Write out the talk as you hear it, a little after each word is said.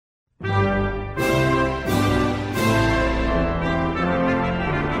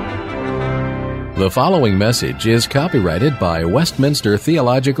The following message is copyrighted by Westminster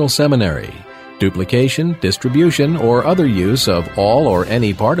Theological Seminary. Duplication, distribution, or other use of all or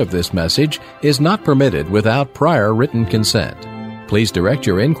any part of this message is not permitted without prior written consent. Please direct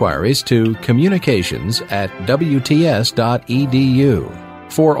your inquiries to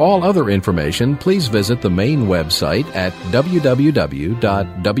communications@wts.edu. For all other information, please visit the main website at www.wts.edu.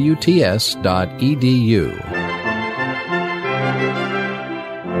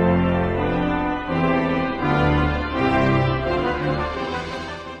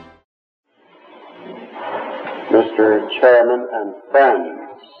 Mr. Chairman and friends,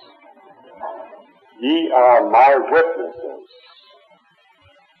 ye are my witnesses,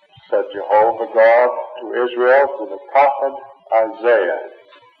 said Jehovah God to Israel through the prophet Isaiah.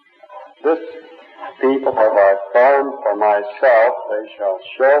 This people have I formed for myself, they shall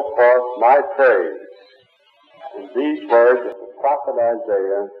show forth my praise. In these words of the prophet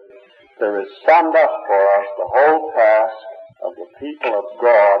Isaiah, there is summed up for us the whole task of the people of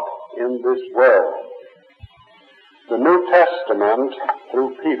God in this world. The New Testament,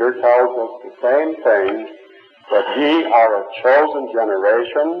 through Peter, tells us the same thing, that ye are a chosen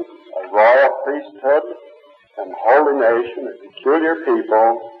generation, a royal priesthood, and holy nation, a peculiar people,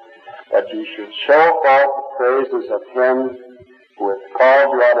 that ye should show forth the praises of him who hath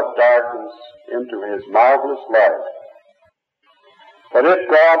called you out of darkness into his marvelous light. But if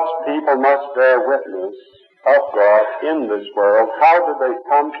God's people must bear witness of God in this world, how do they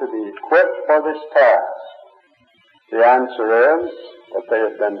come to be equipped for this task? The answer is that they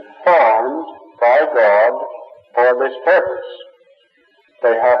have been formed by God for this purpose.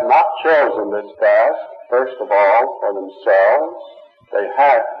 They have not chosen this task, first of all, for themselves. They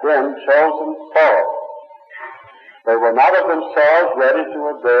have been chosen for it. They were not of themselves ready to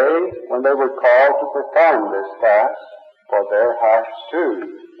obey when they were called to perform this task, for their hearts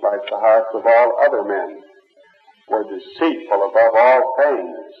too, like the hearts of all other men, were deceitful above all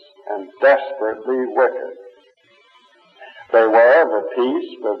things and desperately wicked. They were of a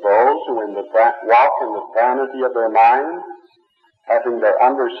piece with those who walk in the vanity of their minds, having their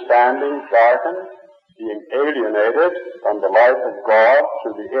understanding darkened, being alienated from the life of God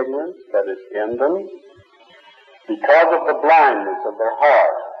through the ignorance that is in them, because of the blindness of their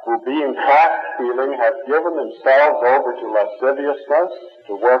heart, who being past feeling have given themselves over to lasciviousness,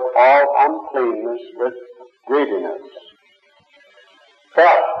 to work all uncleanness with greediness.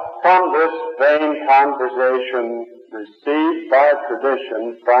 But from this vain conversation received by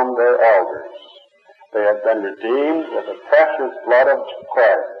tradition from their elders, they have been redeemed with the precious blood of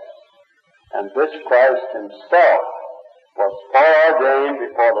Christ. And this Christ himself was foreordained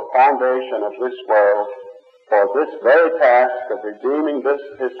before the foundation of this world for this very task of redeeming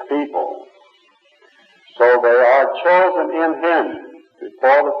his people. So they are chosen in him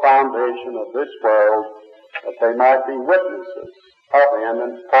before the foundation of this world, that they might be witnesses of him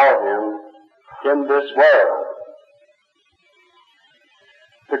and for him in this world.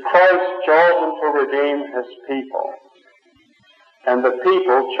 The Christ chosen to redeem his people, and the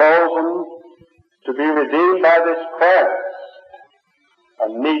people chosen to be redeemed by this Christ. A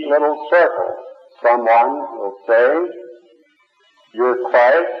neat little circle. Someone will say, your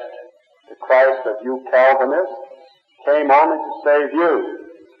Christ, the Christ of you Calvinists, came only to save you.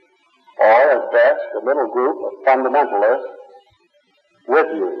 Or, at best, a little group of fundamentalists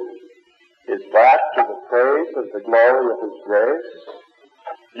with you. Is that to the praise of the glory of his grace?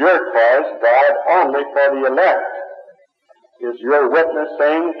 Your Christ died only for the elect. Is your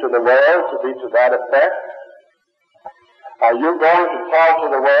witnessing to the world to be to that effect? Are you going to tell to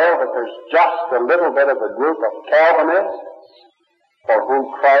the world that there's just a little bit of a group of Calvinists for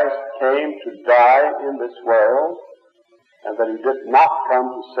whom Christ came to die in this world, and that he did not come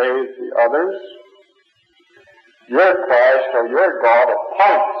to save the others? Your Christ or your God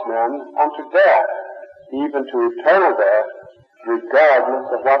appoints men unto death, even to eternal death, regardless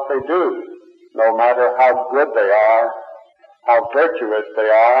of what they do. No matter how good they are, how virtuous they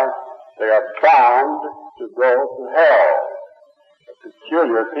are bound to go to hell. A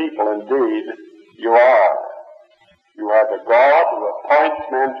peculiar people indeed you are. You have a God who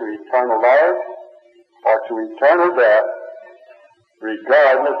appoints men to eternal life or to eternal death,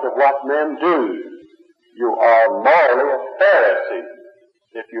 regardless of what men do. You are morally a Pharisee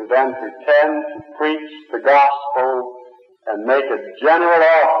if you then pretend to preach the gospel and make a general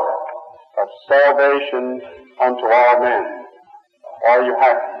offer of salvation unto all men. Or you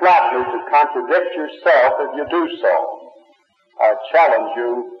have flatly to contradict yourself if you do so. I challenge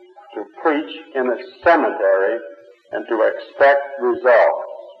you to preach in a cemetery and to expect results.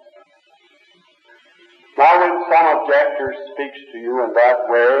 Now when some objector speaks to you in that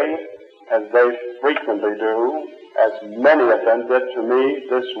way, as they frequently do, as many of them did to me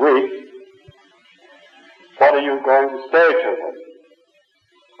this week, what are you going to say to them?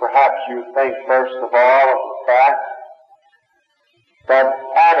 Perhaps you think first of all of the fact that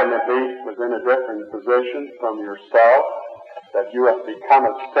Adam at least was in a different position from yourself, that you have become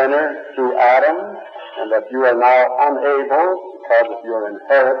a sinner through Adam, and that you are now unable, because of your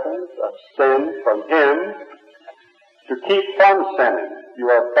inheritance of sin from him, to keep from sinning. You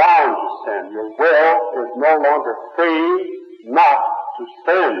are bound to sin. Your will is no longer free not to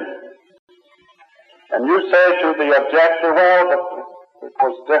sin. And you say to the objector, well, it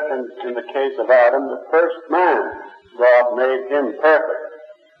was different in the case of Adam, the first man. God made him perfect,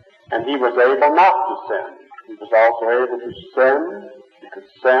 and he was able not to sin. He was also able to sin. He could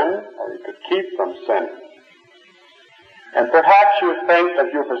sin, or he could keep from sinning. And perhaps you think that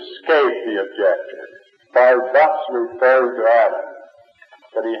you've escaped the objector by thus referring to Adam,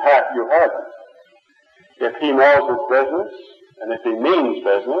 but you haven't. If he knows his business, and if he means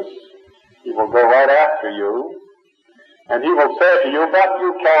business, he will go right after you, and he will say to you, but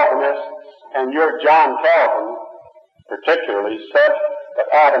you Calvinists, and your John Calvin particularly said that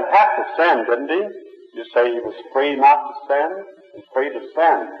Adam had to sin, didn't he? You say he was free not to sin and free to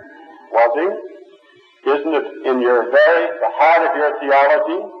sin. Was he? Isn't it in the heart of your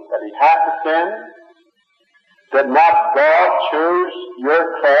theology that he had to sin? Did not God choose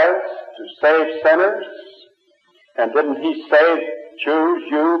your Christ to save sinners? And didn't he choose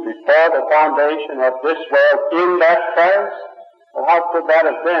you before the foundation of this world in that Christ? Well, how could that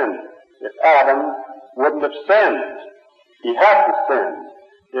have been if Adam wouldn't have sinned? He had to sin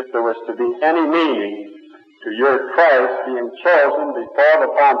if there was to be any meaning to your Christ being chosen before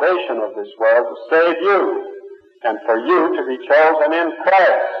the foundation of this world to save you, and for you to be chosen in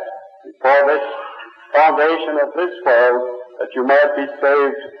Christ before this foundation of this world, that you might be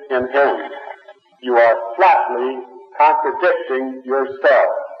saved in him. You are flatly contradicting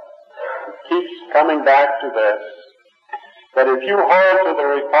yourself. It keeps coming back to this, that if you hold to the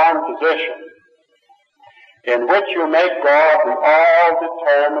Reformed position, in which you make God the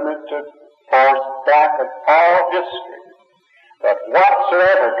all-determinative force back of all history, that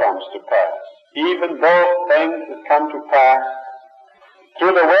whatsoever comes to pass, even those things that come to pass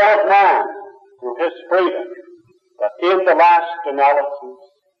through the will of man, through his freedom, that in the last analysis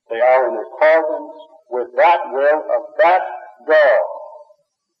they are in accordance with that will of that God,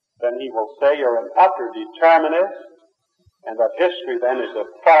 then he will say you're an utter determinist, and that history then is a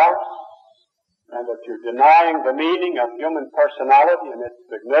farce, and that you're denying the meaning of human personality and its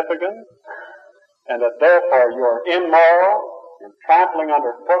significance, and that therefore you're immoral, you're trampling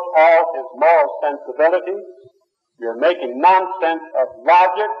underfoot all his moral sensibilities, you're making nonsense of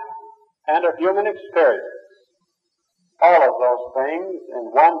logic and of human experience. All of those things, in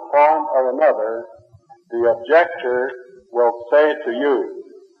one form or another, the objector will say to you.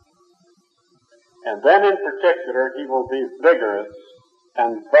 And then in particular, he will be vigorous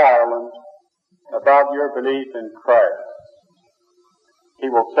and violent about your belief in Christ. He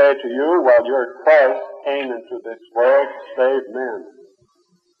will say to you, well, your Christ came into this world to save men.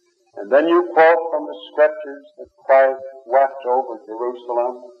 And then you quote from the Scriptures that Christ wept over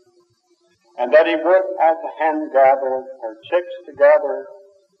Jerusalem, and that he would, as a hen gathers her chicks together,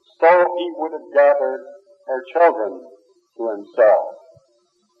 so he would have gathered her children to himself.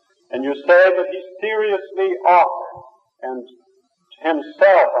 And you say that he seriously offered and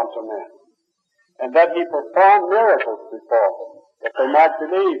himself unto men, and that he performed miracles before them, that they might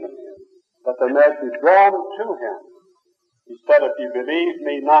believe in him, that they might be drawn to him. He said, if you believe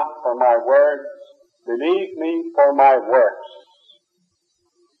me not for my words, believe me for my works.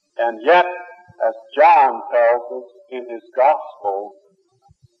 And yet, as John tells us in his gospel,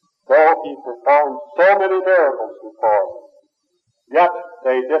 though he performed so many miracles before them, yet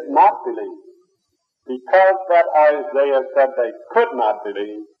they did not believe, because that Isaiah said they could not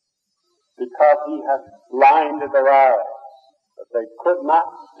believe, because he had blinded their eyes, that they could not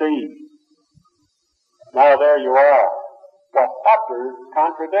see. Now there you are. What utter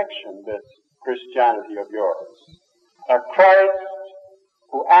contradiction, this Christianity of yours. A Christ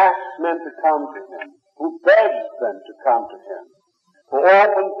who asks men to come to him, who begs them to come to him, who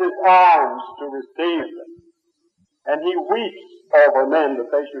opens his arms to receive them, and he weeps over men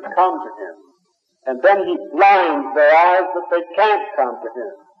that they should come to him, and then he blinds their eyes that they can't come to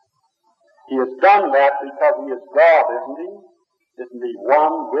him. He has done that because he is God, isn't he? Isn't he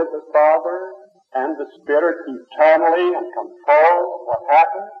one with the Father and the Spirit eternally and controls what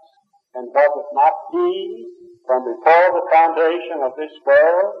happens? And was it not he, from before the foundation of this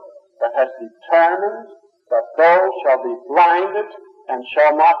world, that has determined that those shall be blinded and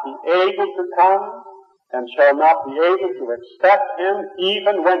shall not be able to come, and shall not be able to accept him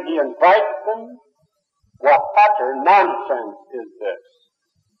even when he invites them? What utter nonsense is this?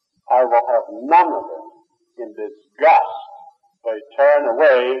 I will have none of it. In disgust they turn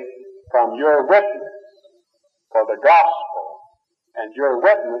away from your witness for the gospel, and your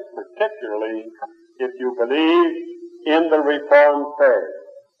witness particularly if you believe in the Reformed faith.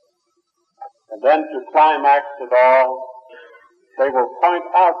 And then to climax it all, they will point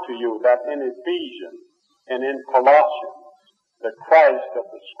out to you that in Ephesians and in Colossians, the Christ of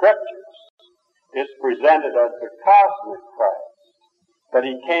the Scriptures is presented as the cosmic Christ, that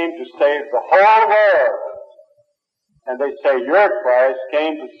he came to save the whole world. And they say, your Christ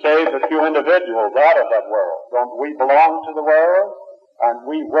came to save a few individuals out of that world. Don't we belong to the world? Aren't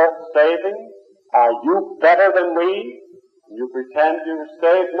we worth saving? Are you better than we? You pretend you're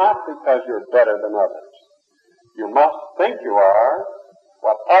saved not because you're better than others. You must think you are.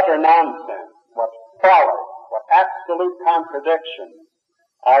 What utter nonsense, what folly, what absolute contradiction.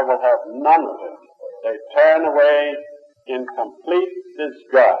 I will have none of it. They turn away in complete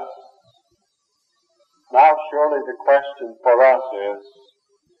disgust. Now surely the question for us is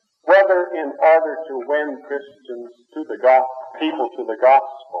whether in order to win Christians to the people to the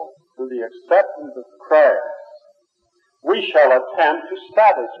gospel, to the acceptance of Christ, we shall attempt to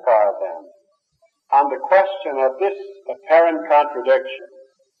satisfy them on the question of this apparent contradiction,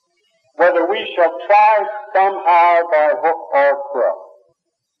 whether we shall try somehow by hook or crook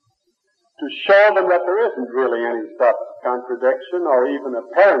to show them that there isn't really any such contradiction or even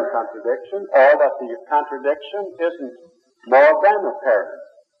apparent contradiction, or that the contradiction isn't more than apparent.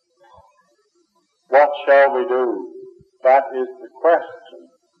 What shall we do? That is the question.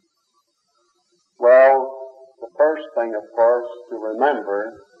 Well, the first thing, of course, to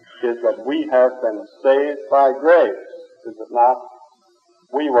remember is that we have been saved by grace, is it not?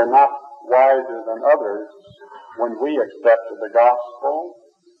 We were not wiser than others when we accepted the gospel.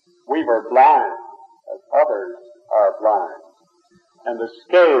 We were blind, as others are blind. And the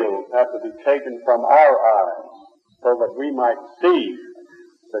scales have to be taken from our eyes so that we might see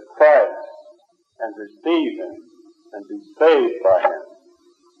the Christ and receive him and be saved by him.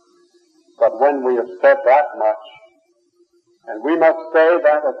 But when we have said that much, and we must say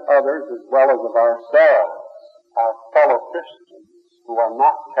that of others as well as of ourselves, our fellow Christians who are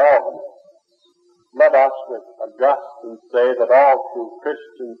not Calvinists, let us with Augustine say that all true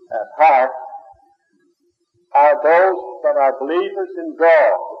Christians at heart are those that are believers in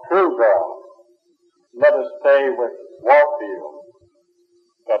God, the true God. Let us say with Warfield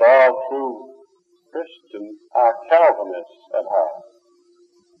that all true Christians are Calvinists at heart.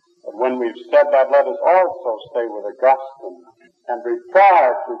 But when we've said that, let us also say with Augustine and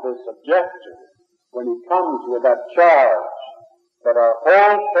reply to this objection when he comes with that charge that our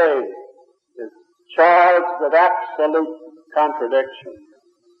whole faith is charged with absolute contradiction.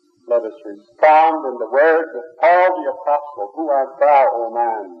 Let us respond in the words of Paul the Apostle, who art thou, O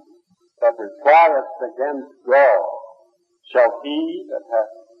man, that repliest against God? Shall he that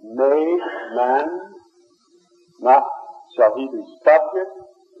hath made man, not shall he be subject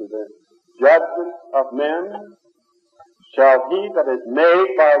to the judgment of men? Shall he that is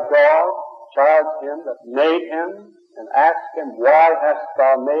made by God charge him that made him and ask him, why hast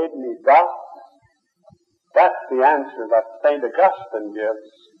thou made me thus? That's the answer that St. Augustine gives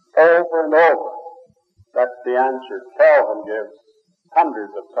over and over. That's the answer Calvin gives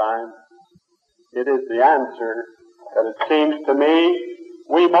hundreds of times. It is the answer that it seems to me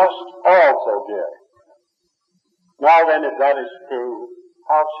we must also give. Now then, if that is true,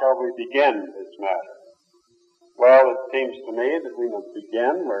 how shall we begin this matter? Well, it seems to me that we must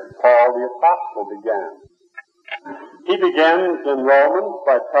begin where Paul the Apostle began. He begins in Romans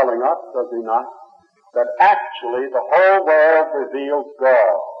by telling us, does he not, that actually the whole world reveals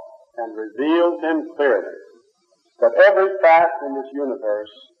God and reveals him clearly. That every fact in this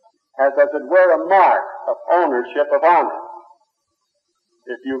universe has, as it were, a mark of ownership of honor.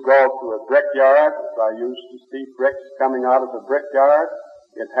 If you go to a brickyard, as I used to see bricks coming out of the brickyard,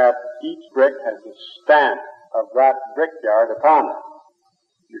 each brick has a stamp of that brickyard upon it.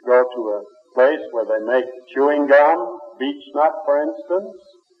 You go to a place where they make chewing gum, beech nut, for instance,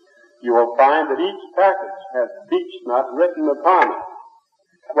 you will find that each package has beech nut written upon it.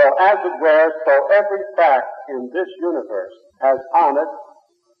 Well, as it were, so every fact in this universe has on it,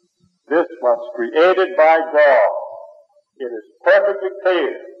 this was created by God. It is perfectly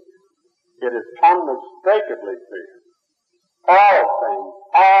clear. It is unmistakably clear. All things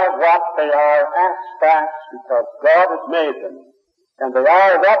are what they are as facts because God has made them. And they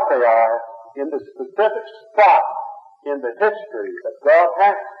are what they are in the specific spot in the history that God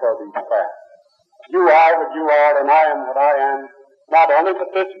has for these facts. You are what you are, and I am what I am. Not only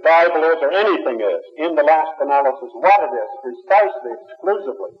that this Bible is or anything is, in the last analysis, what it is, precisely,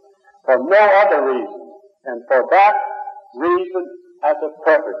 exclusively, for no other reason, and for that reason as a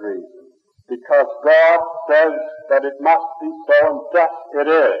perfect reason, because God says that it must be so, and thus it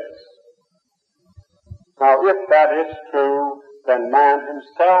is. Now, if that is true, then man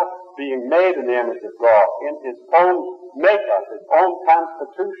himself, being made in the image of God, in his own makeup, his own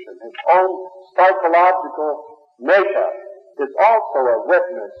constitution, his own psychological makeup, is also a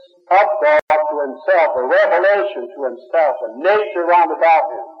witness of God to himself, a revelation to himself, a nature round about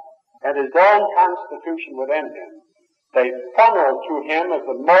him, and his own constitution within him. They funnel to him as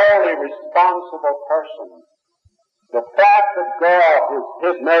a morally responsible person. The fact that God is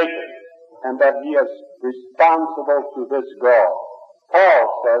his maker, and that he is responsible to this God.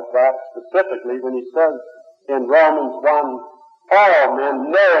 Paul says that specifically when he says in Romans 1, all men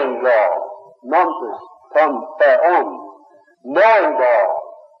knowing God, numbers ton theon, knowing God,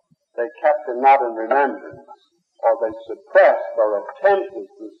 they kept him not in remembrance, or they suppressed or attempted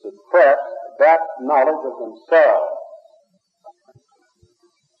to suppress that knowledge of themselves.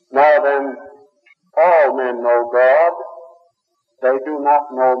 Now then, all men know God. They do not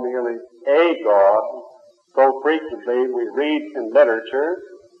know merely a God. So frequently we read in literature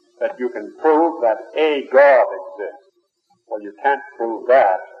that you can prove that a God exists. Well, you can't prove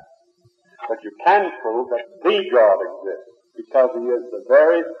that. But you can prove that the God exists, because he is the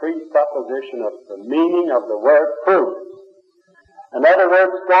very presupposition of the meaning of the word proves. In other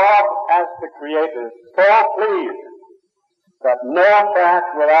words, God as the Creator is so pleased that no fact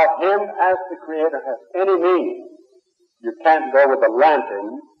without him as the Creator has any meaning. You can't go with a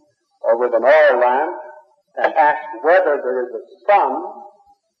lantern or with an oil lamp and ask whether there is a sun,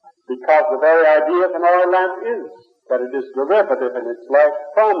 because the very idea of an oil lamp is that it is derivative in its life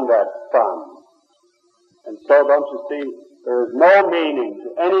from that sun. And so, don't you see, there is no meaning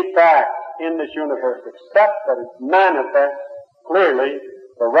to any fact in this universe except that it manifests clearly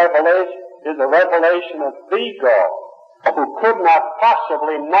the revelation is a revelation of the God who could not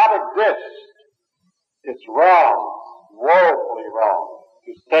possibly not exist. It's wrong, woefully wrong,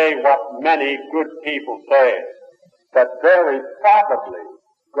 to say what many good people say, that very probably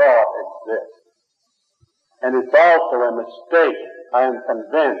God exists. And it's also a mistake, I am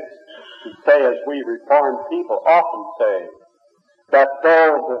convinced, to say, as we Reformed people often say, that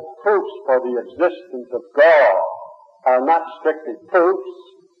though the proofs for the existence of God are not strictly proofs,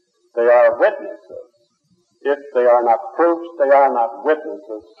 they are witnesses. If they are not proofs, they are not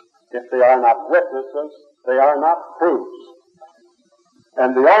witnesses. If they are not witnesses, they are not proofs.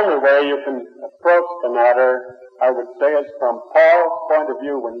 And the only way you can approach the matter, I would say, is from Paul's point of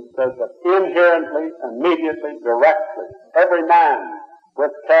view when he says that inherently, immediately, directly, every man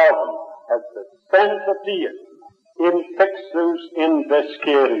with Calvin has the sense of deity. Infixus in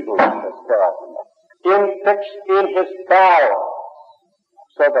vesceribus, says Calvin. Infixed in his bowels,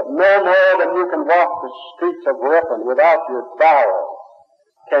 so that no more than you can walk the streets of Ripon without your bowels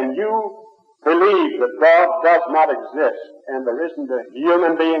can you believe that God does not exist, and there isn't a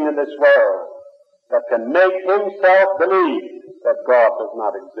human being in this world that can make himself believe that God does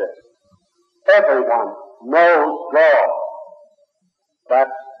not exist. Everyone knows God.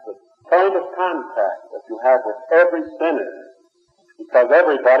 That's the point of contact that you have with every sinner, because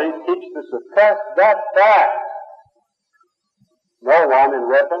everybody seeks to suppress that fact. No one in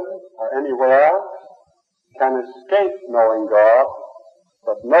Ripon or anywhere else can escape knowing God,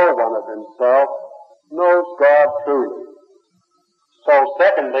 but no one of himself knows God truly. So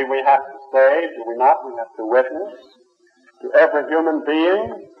secondly, we have to say, do we not? We have to witness to every human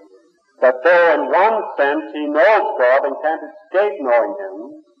being that though in one sense he knows God and can't escape knowing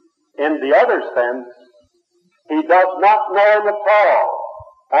him, in the other sense he does not know him at all,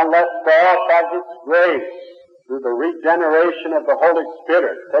 unless God by his grace, through the regeneration of the Holy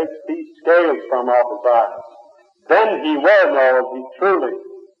Spirit, takes these scales from off his eyes. Then he will know, as he truly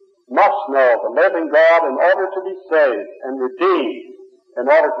must know, the living God in order to be saved and redeemed, in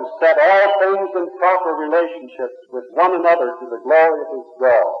order to set all things in proper relationships with one another to the glory of his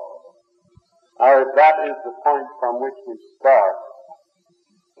God. Now, if that is the point from which we start,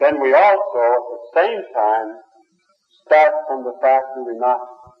 then we also, at the same time, start from the fact, do we not,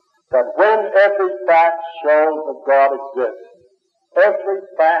 that when every fact shows that God exists, every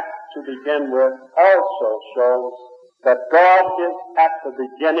fact to begin with also shows that God is at the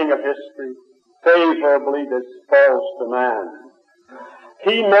beginning of history favorably disposed to man.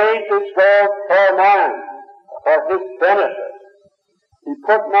 He made this world for man, for his benefit. He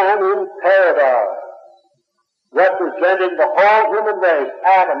put man in paradise. representing the whole human race,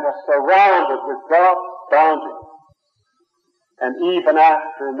 Adam was surrounded with God's bounty. And even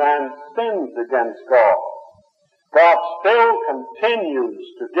after man sins against God, God still continues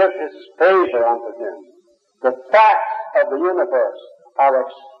to give His favor unto him. The facts of the universe are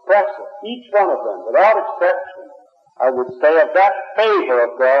expressive, each one of them, without exception, I would say, of that favor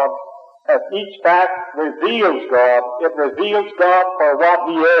of God. As each fact reveals God, it reveals God for what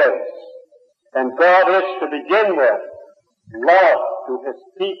He is. And God is, to begin with, love to His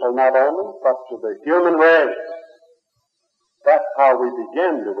people not only, but to the human race. That's how we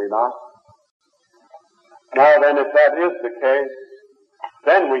begin, do we not? Now then, if that is the case,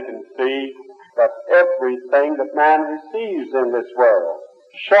 then we can see that everything that man receives in this world,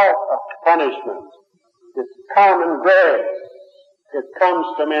 short of punishment, is common grace. It comes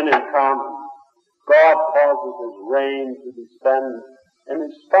to men in common. God causes His rain to descend and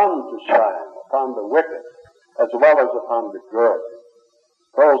His sun to shine upon the wicked as well as upon the good.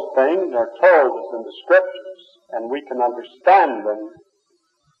 Those things are told us in the Scriptures, and we can understand them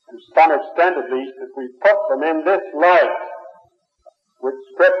to some extent at least if we put them in this light, which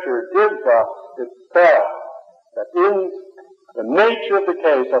Scripture gives us itself, that in the nature of the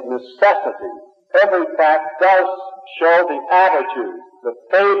case of necessity, every fact does show the attitude, the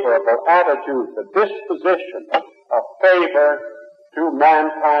favorable attitude, the disposition of favor to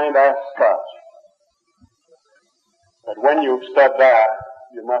mankind as such. But when you've said that,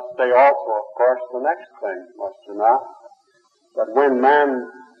 you must say also, of course, the next thing, must you not? That when man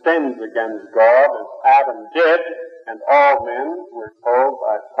sins against God, as Adam did, and all men, we're told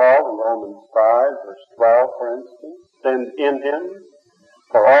by Paul in Romans 5, verse 12, for instance, sinned in him,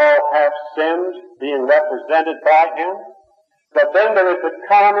 for all have sinned, being represented by him, but then there is a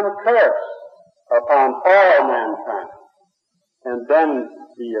common curse upon all mankind. And then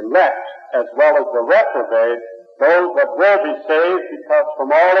the elect, as well as the reprobate, those that will be saved, because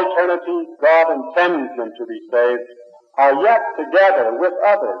from all eternity God intends them to be saved, are yet together with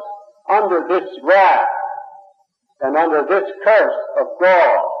others under this wrath and under this curse of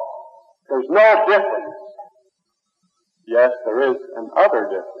God. There's no difference. Yes, there is an other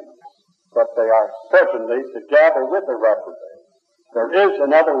difference, but they are certainly together with the reprobate. There is,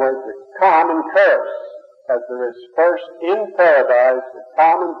 in other words, a common curse, as there is first in paradise a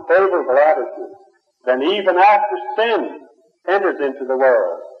common favorable attitude. Then even after sin enters into the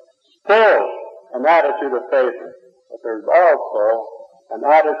world, still an attitude of favor. But there's also an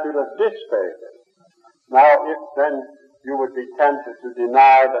attitude of disfavor. Now, if then you would be tempted to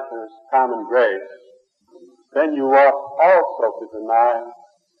deny that there is common grace, then you ought also to deny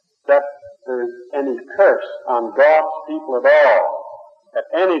that there is any curse on God's people at all, at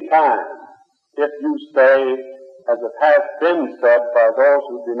any time, if you say, as it has been said by those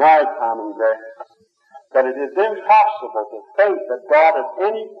who deny common grace, that it is impossible to think that God at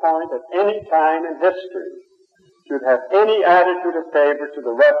any point, at any time in history, should have any attitude of favor to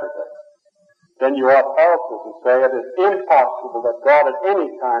the reprobate. Then you ought also to say it is impossible that God at any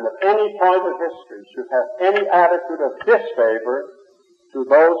time, at any point in history, should have any attitude of disfavor to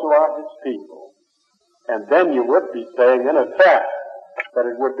those who are His people. And then you would be saying, in effect, that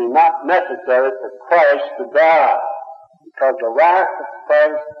it would be not necessary for Christ to die, because the wrath of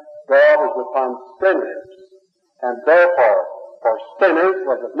Christ God is upon sinners, and therefore, for sinners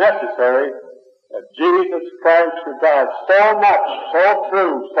was it necessary that Jesus Christ should die. So much, so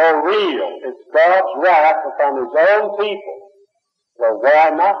true, so real is God's wrath upon His own people. Well,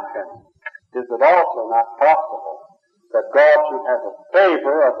 why not then? Is it also not possible that God should have a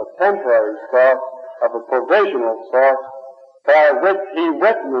favor of a temporary sort, of a provisional sort, by which He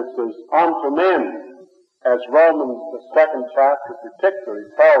witnesses unto men, as Romans, the 2nd chapter particularly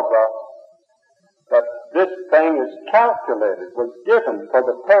tells us, that this thing is calculated, was given for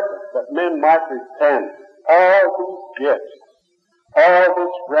the purpose that men might repent. All these gifts, all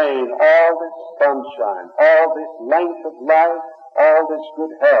this rain, all this sunshine, all this length of life, all this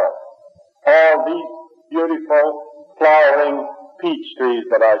good health, all these beautiful flowering peach trees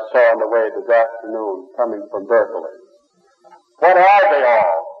that I saw on the way this afternoon coming from Berkeley. What are they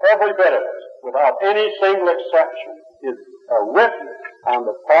all? Every bit of it, without any single exception, is a witness on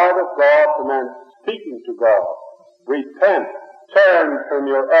the part of God to man speaking to God. Repent. Turn from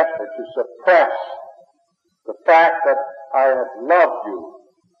your effort to suppress the fact that I have loved you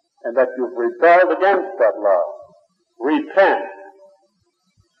and that you've rebelled against that love. Repent.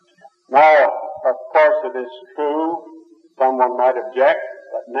 Now, of course, it is true, someone might object,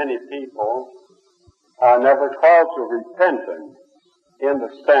 that many people are never called to repentance in the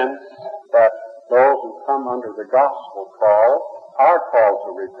sense that those who come under the gospel call are called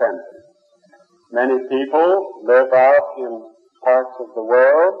to repentance. Many people live out in parts of the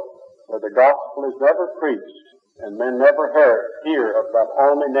world where the gospel is never preached, and men never hear of that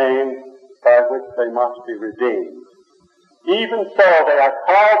only name by which they must be redeemed. Even so, they are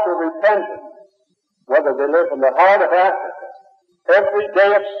called to repentance, whether they live in the heart of Africa. Every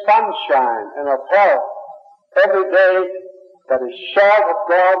day of sunshine and of health, every day that is short of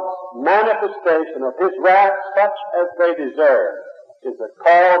God's manifestation of His wrath, such as they deserve, is a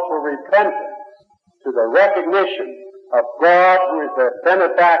call to repentance, to the recognition of God who is their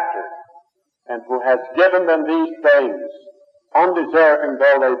benefactor and who has given them these things, undeserving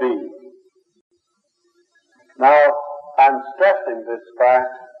though they be. Now, I'm stressing this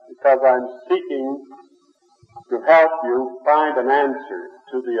fact because I'm seeking to help you find an answer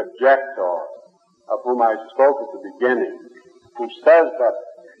to the objector of whom I spoke at the beginning, who says that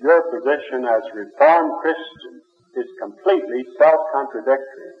your position as Reformed Christians is completely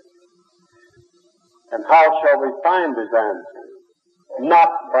self-contradictory. And how shall we find this answer? Not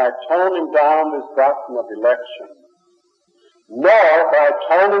by toning down this doctrine of election, nor by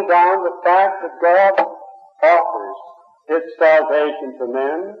toning down the fact that God offers His salvation to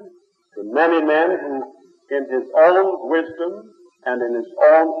men, to many men who, in His own wisdom and in His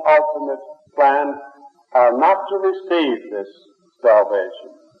own ultimate plan, are not to receive this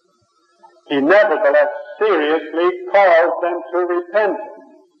salvation. He nevertheless seriously calls them to repentance.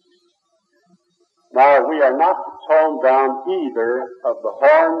 Now, we are not to tone down either of the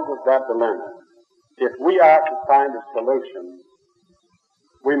horns of that dilemma. If we are to find a solution,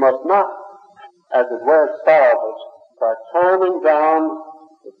 we must not, as it were, solve it by toning down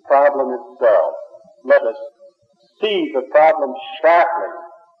the problem itself. Let us see the problem sharply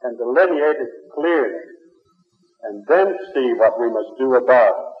and delineate it clearly, and then see what we must do about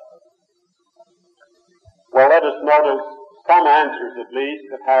it. Well, let us notice some answers, at least,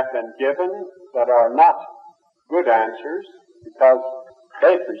 that have been given that are not good answers, because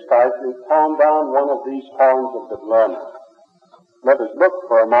they precisely tone down one of these horns of the dilemma. Let us look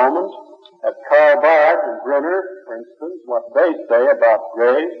for a moment at Karl Barth and Brunner, for instance, what they say about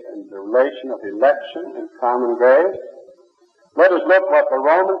grace and the relation of election and common grace. Let us look what the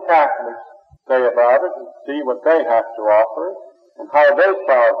Roman Catholics say about it and see what they have to offer and how they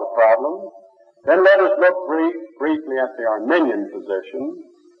solve the problem. Then let us look briefly at the Arminian position,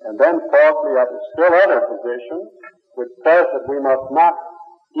 and then fourthly at the still other position, which says that we must not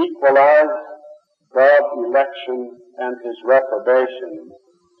equalize God's election and His reprobation.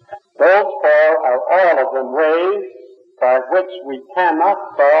 Those four are all of them ways by which we cannot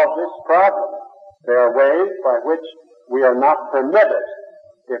solve this problem. They are ways by which we are not permitted,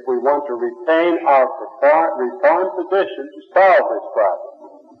 if we want to retain our reformed position, to solve this problem.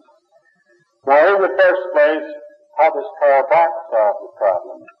 Now, in the first place, how does Karl Barth solve the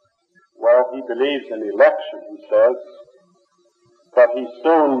problem? Well, he believes in election, he says, but he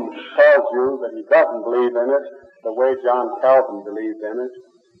soon tells you that he doesn't believe in it the way John Calvin believed in it,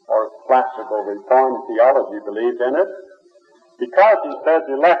 or classical Reformed theology believed in it, because he says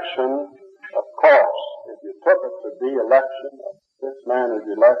election, of course, if you took it to be election, this man is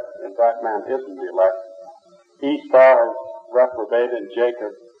elect and that man isn't elect. Esau is reprobate and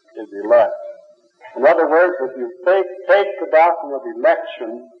Jacob is elect. In other words, if you take the doctrine of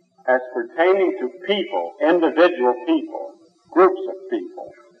election as pertaining to people, individual people, groups of people,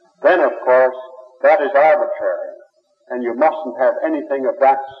 then of course that is arbitrary, and you mustn't have anything of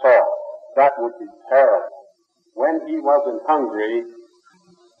that sort. That would be terrible. When he was in Hungary,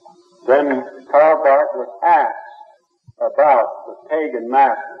 then Karl Barth was asked about the pagan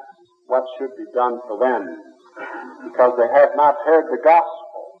masses, what should be done for them, because they have not heard the gospel.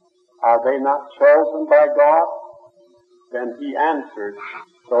 Are they not chosen by God? Then he answered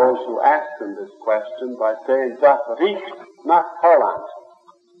those who asked him this question by saying, "Dat riecht nach Holland."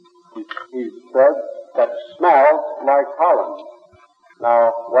 He said, that smells like Holland.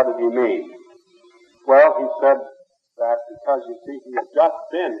 Now, what did he mean? Well, he said that because, you see, he had just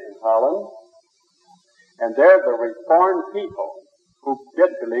been in Holland, and there the Reformed people who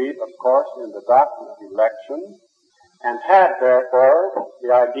did believe, of course, in the doctrine of election, and had, therefore,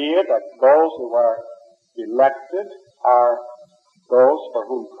 the idea that those who are elected are those for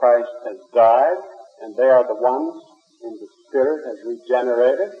whom Christ has died, and they are the ones whom the Spirit has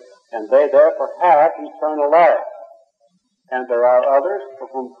regenerated, and they therefore have eternal life. And there are others for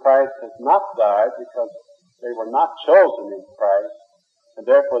whom Christ has not died because they were not chosen in Christ, and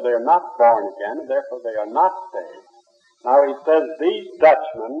therefore they are not born again, and therefore they are not saved. Now he says these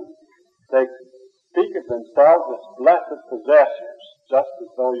Dutchmen, they speak of themselves as blessed possessors, just as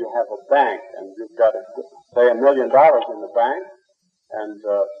though you have a bank and you've got, say, $1 million in the bank, And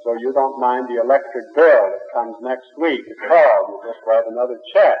so you don't mind the electric bill that comes next week at all. You just write another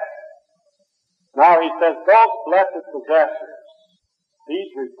check. Now he says, those blessed possessors,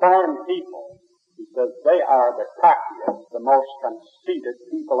 these reformed people, he says, they are the cockiest, the most conceited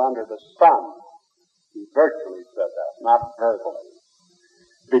people under the sun. He virtually said that, not verbally.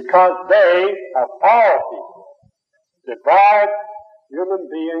 Because they, of all people, divide human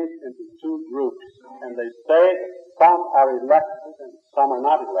beings into two groups, and they say that some are elected and some are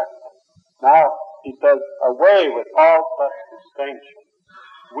not elected. Now, he says, away with all such distinction.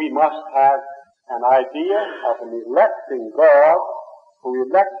 We must have an idea of an electing God who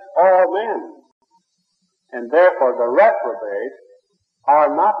elects all men. And therefore the reprobate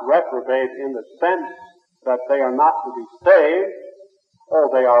are not reprobate in the sense that they are not to be saved, or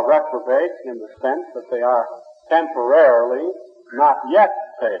they are reprobate in the sense that they are temporarily not yet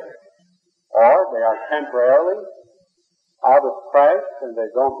saved, or they are temporarily out of Christ and they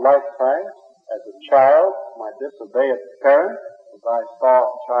don't like Christ. As a child might disobey its parents, as I saw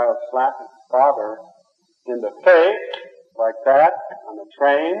a child slap his father in the face like that on a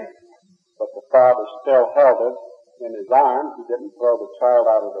train, but the father still held it in his arms. He didn't throw the child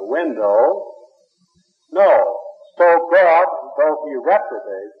out of the window. No. So God, though he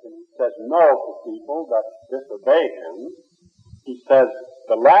reprobates and he says no to people that disobey him, he says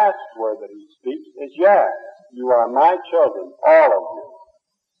the last word that he speaks is yes. You are my children, all of you.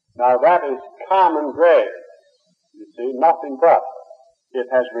 Now that is common grace. You see, nothing but. It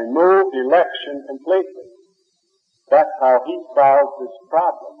has removed election completely. That's how he solves this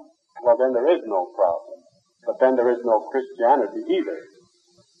problem. Well, then there is no problem. But then there is no Christianity either.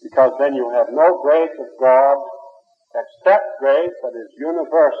 Because then you have no grace of God except grace that is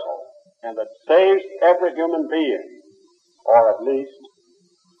universal and that saves every human being. Or at least,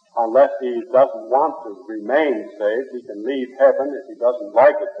 unless he doesn't want to remain saved, he can leave heaven if he doesn't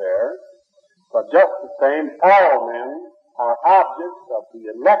like it there. But just the same, all men are objects of the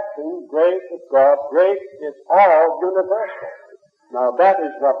electing grace of God. Grace is all universal. Now that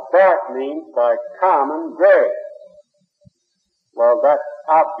is what Barth means by common grace. Well, that's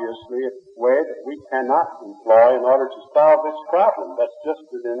obviously a way that we cannot employ in order to solve this problem. That's just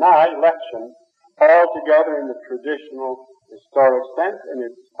to deny election altogether in the traditional historic sense, and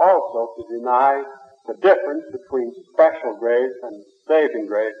it's also to deny the difference between special grace and saving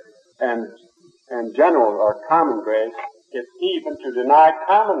grace and general or common grace. It's even to deny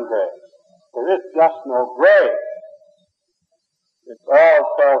common grace. There is just no grace. It's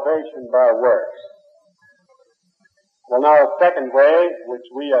all salvation by works. Well, now, a second way, which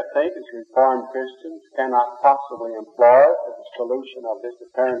we, I think, as Reformed Christians cannot possibly employ as a solution of this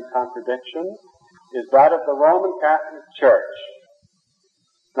apparent contradiction, is that of the Roman Catholic Church.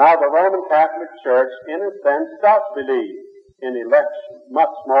 Now, the Roman Catholic Church, in a sense, does believe in election,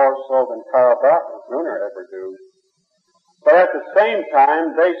 much more so than Karl Barth and Gruner ever do. But at the same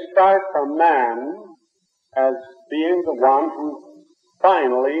time, they start from man as being the one who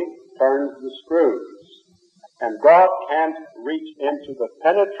finally turns the screws. And God can't reach into the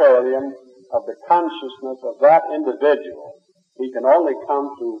penetralium of the consciousness of that individual. He can only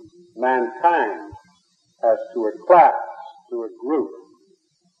come to mankind as to a class, to a group.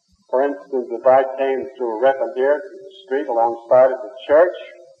 For instance, if I came through Ripon here to the street alongside of the church,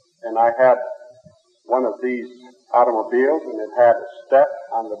 and I had one of these automobiles, and it had a step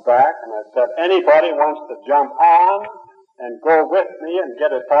on the back, and I said, anybody wants to jump on and go with me and get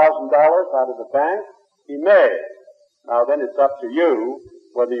 $1,000 out of the bank? He may. Now then it's up to you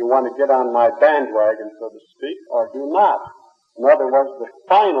whether you want to get on my bandwagon, so to speak, or do not. In other words, the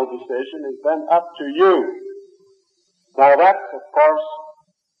final decision is then up to you. Now that's, of course,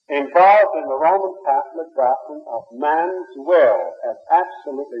 involved in the Roman Catholic doctrine of man's will as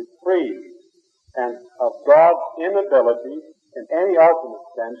absolutely free and of God's inability in any ultimate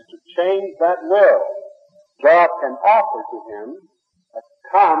sense to change that will. God can offer to him a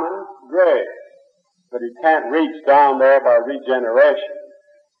common grace, but he can't reach down there by regeneration,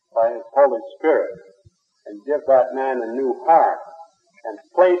 by his Holy Spirit, and give that man a new heart, and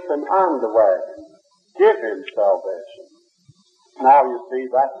place him on the wagon, give him salvation. Now you see,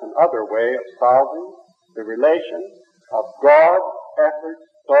 that's another way of solving the relation of God's efforts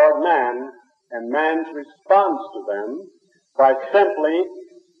toward man and man's response to them by simply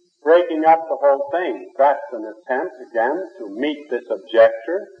breaking up the whole thing. That's an attempt, again, to meet this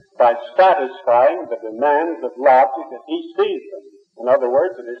objector by satisfying the demands of logic as he sees them. In other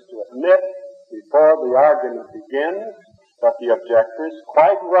words, it is to admit before the argument begins that the objector is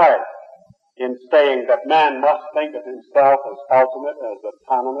quite right in saying that man must think of himself as ultimate, as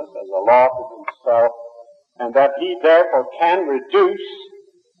autonomous, as a law to himself, and that he therefore can reduce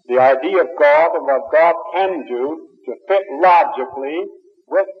the idea of God and what God can do to fit logically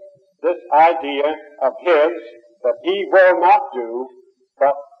with this idea of his that he will not do,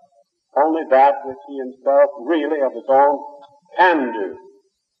 but only that which he himself really of his own can do.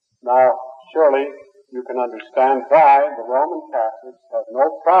 Now, surely you can understand why the Roman Catholics have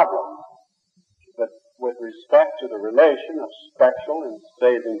no problem with respect to the relation of special and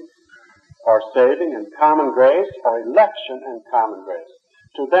saving and common grace, or election and common grace.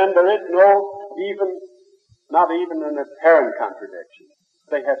 To them there is not even an apparent contradiction.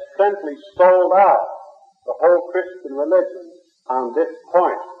 They have simply sold out the whole Christian religion on this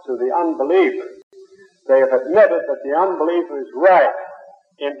point to the unbelievers. They have admitted that the unbeliever is right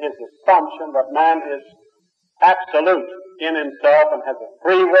in his assumption that man is absolute in himself and has a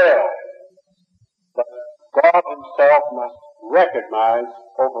free will, but God himself must recognize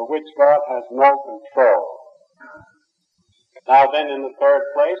over which God has no control. Now then, in the third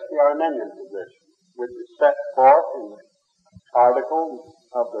place, the Arminian position, which is set forth in the article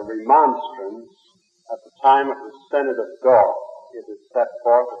of the Remonstrance at the time of the Synod of Dort. It is set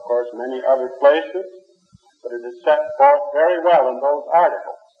forth, of course, many other places, but it is set forth very well in those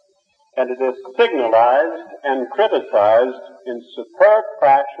articles. And it is signalized and criticized in superb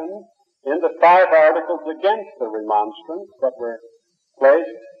fashion in the 5 articles against the Remonstrance that were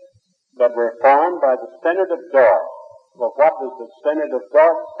formed by the Synod of Dort. Well, what does the Synod of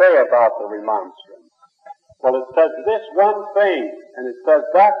Dort say about the Remonstrance? Well, it says this one thing, and it says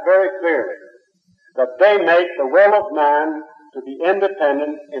that very clearly, that they make the will of man to be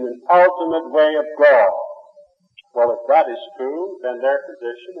independent in an ultimate way of God. Well, if that is true, then their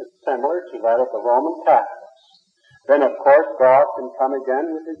position is similar to that of the Roman Catholics. Then, of course, God can come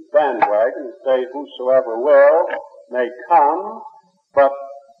again with his bandwagon and say, whosoever will may come, but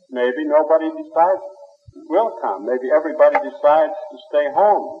maybe nobody will come. Maybe everybody decides to stay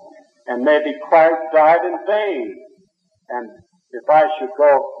home. And maybe Christ died in vain. And if I should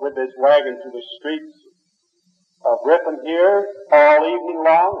go with this wagon to the streets of Ripon here all evening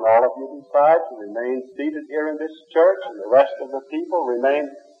long, and all of you decide to remain seated here in this church, and the rest of the people remain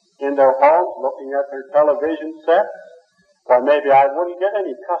in their homes looking at their television sets, well, maybe I wouldn't get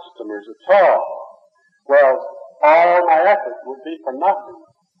any customers at all. Well, all my efforts would be for nothing.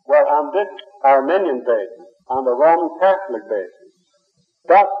 Well, on this Arminian basis, on the Roman Catholic basis,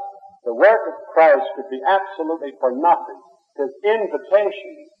 thus the work of Christ could be absolutely for nothing. His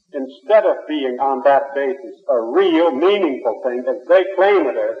invitation, instead of being on that basis a real, meaningful thing, as they claim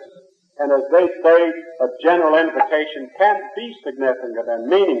it is, and as they say a general invitation can't be significant and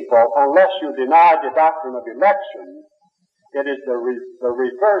meaningful unless you deny the doctrine of election, it is the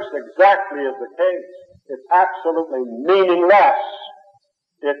reverse exactly of the case. It's absolutely meaningless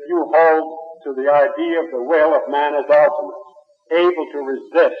if you hold to the idea of the will of man as ultimate, able to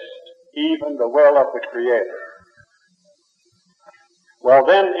resist even the will of the Creator. Well,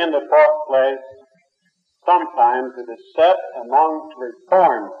 then, in the fourth place, sometimes it is said among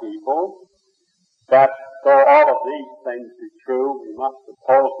Reformed people that though all of these things be true, we must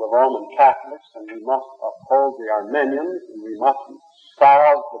oppose the Roman Catholics, and we must uphold the Arminians, and we must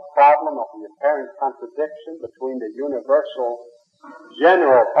solve the problem of the apparent contradiction between the universal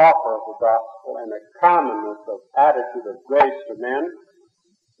general offer of the gospel and the commonness of attitude of grace to men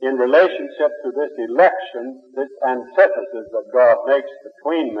in relationship to this election, this antithesis that God makes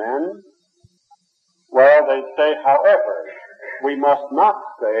between men. Well, they say, however, we must not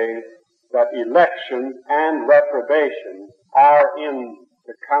say that election and reprobation are in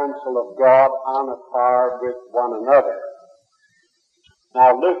the counsel of God on a par with one another.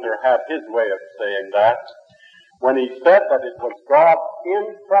 Now, Luther had his way of saying that when he said that it was God's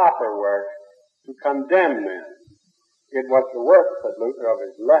improper work to condemn men. It was the work, said Luther, of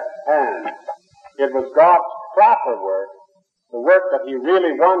his left hand. It was God's proper work, the work that he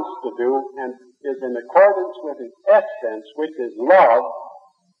really wants to do and is in accordance with his essence, which is love,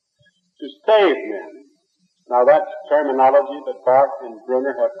 to save men. Now that's terminology that Barth and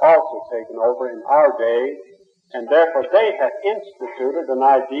Brunner have also taken over in our day, and therefore they have instituted an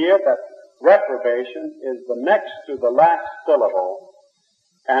idea that reprobation is the next to the last syllable,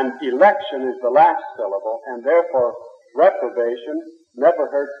 and election is the last syllable, and therefore reprobation never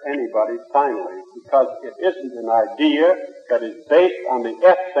hurts anybody finally, because it isn't an idea that is based on the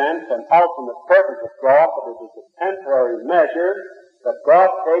essence and ultimate purpose of God, but it is a temporary measure that God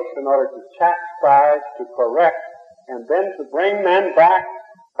takes in order to chastise, to correct, and then to bring men back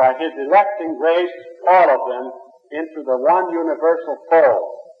by his electing grace, all of them, into the one universal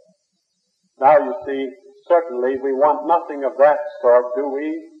fold. Now you see, certainly we want nothing of that sort, do we,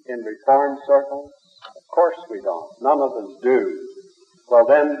 in Reformed circles? Of course we don't. None of us do. Well,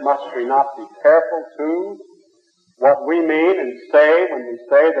 then, must we not be careful, too, what we mean and say when we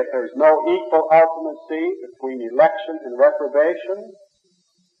say that there's no equal ultimacy between election and reprobation?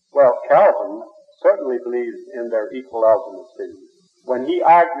 Well, Calvin certainly believes in their equal ultimacy. When he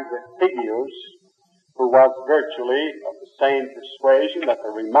argued with Pyggius, who was virtually of the same persuasion that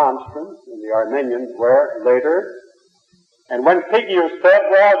the Remonstrants and the Arminians were later, and when Pyggius said,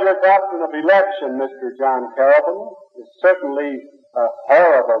 well, your doctrine of election, Mr. John Calvin, is certainly a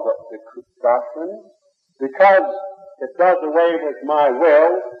horrible doctrine because it does away with my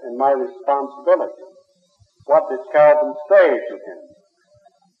will and my responsibility. What did Calvin say to him?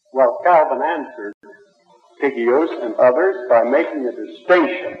 Well, Calvin answered Pyggius and others by making a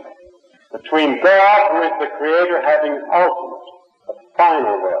distinction between God, who is the Creator, having an ultimate, a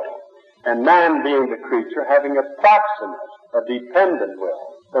final will, and man being the creature, having a proximate, a dependent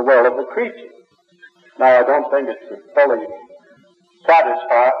will, the will of the creature. Now, I don't think it's a fully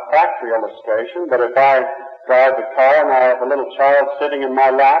satisfactory illustration, but if I drive the car and I have a little child sitting in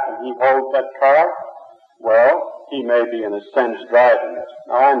my lap and he holds that car, well, he may be in a sense driving it.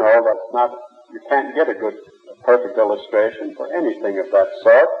 Now, I know that's not, you can't get a perfect illustration for anything of that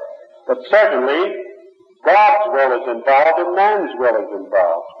sort, but certainly God's will is involved and man's will is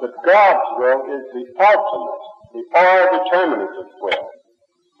involved. But God's will is the ultimate, the all-determinative will.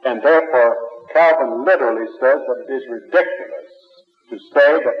 And therefore, Calvin literally says that it is ridiculous to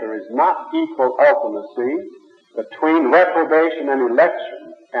say that there is not equal ultimacy between reprobation and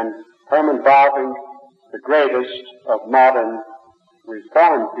election, and Herman Bavinck, the greatest of modern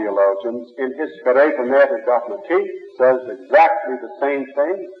Reformed theologians, in his Charismatic Dogmatique, says exactly the same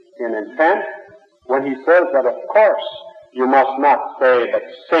thing in intent, when he says that, of course, you must not say that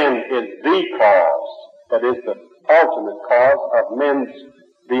sin is the cause, that is the ultimate cause of men's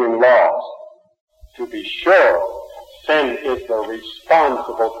being lost. To be sure, sin is the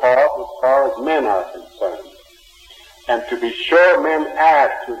responsible cause as far as men are concerned. And to be sure, men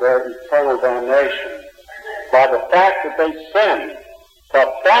add to their eternal damnation by the fact that they sin.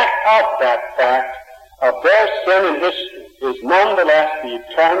 But back of that fact of their sin in history is nonetheless the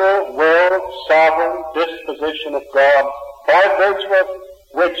eternal will, sovereign disposition of God, by virtue of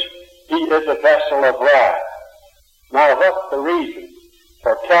which he is a vessel of wrath. Now, what's the reason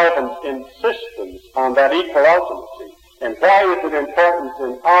for Calvin's insistence on that equal ultimacy? And why is it important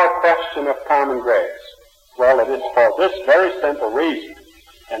in our question of common grace? Well, it is for this very simple reason.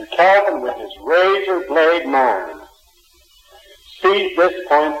 And Calvin, with his razor blade mind, sees this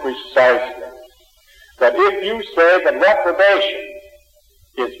point precisely. That if you say that reprobation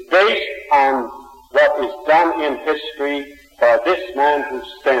is based on what is done in history by this man who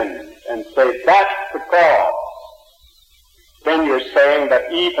sinned, and say that's the cause, then you're saying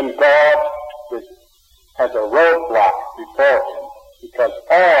that even God has a roadblock before him, because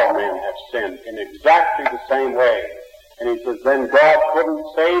all men have sinned in exactly the same way. And he says, then God couldn't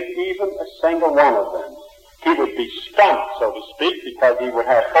save even a single one of them. He would be stumped, so to speak, because he would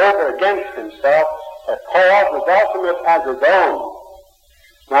have over against himself a cause as ultimate as his own.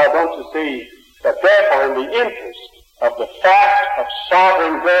 Now, don't you see that therefore in the interest of the fact of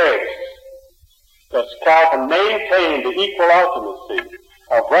sovereign grace, does Calvin maintain the equal ultimacy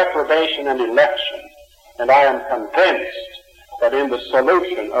of reprobation and election? And I am convinced that in the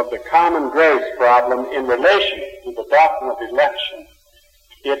solution of the common grace problem in relation to the doctrine of election,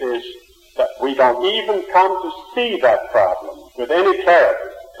 it is that we don't even come to see that problem with any clarity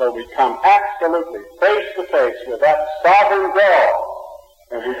till we come absolutely face to face with that sovereign God,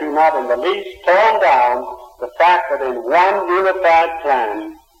 and we do not in the least tone down the fact that in one unified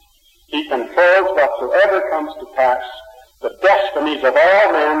plan he controls whatsoever comes to pass, the destinies of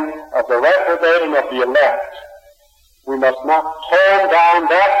all men, of the reprobate and of the elect. We must not tone down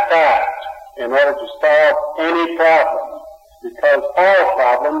that fact in order to solve any problem, because all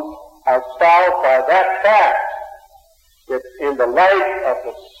problems are solved by that fact. It's in the light of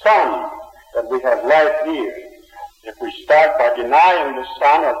the sun that we have life here. If we start by denying the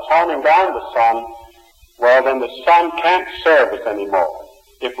sun or toning down the sun, well, then the sun can't serve us anymore.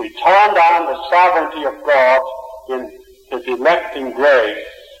 If we tone down the sovereignty of God in his electing grace,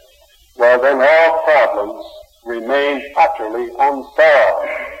 well, then all problems remain utterly unsolved.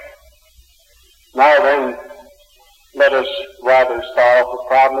 Now then, let us rather solve the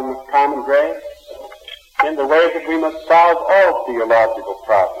problem of common grace in the way that we must solve all theological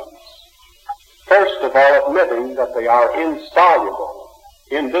problems. First of all, admitting that they are insoluble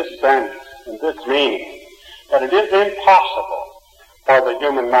in this sense, in this meaning, that it is impossible for the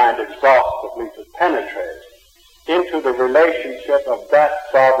human mind exhaustively to penetrate into the relationship of that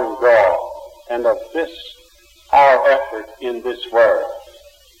sovereign God and of this, our effort in this world.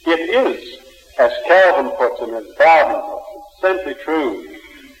 It is, as Calvin puts it, as Bowden puts it, simply true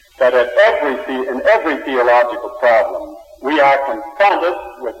that in every theological problem, we are confronted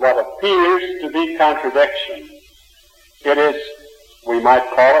with what appears to be contradiction. It is, we might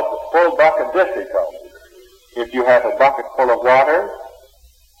call it, the full bucket difficulty. If you have a bucket full of water,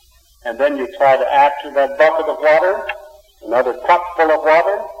 and then you try to add to that bucket of water another cup full of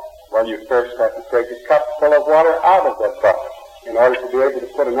water, well, you first have to take a cup full of water out of that bucket in order to be able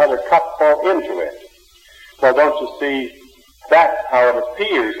to put another cup full into it. Well, don't you see, that's how it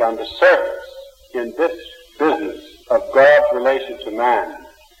appears on the surface in this business of God's relation to man,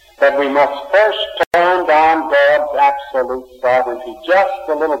 that we must first turn down God's absolute sovereignty just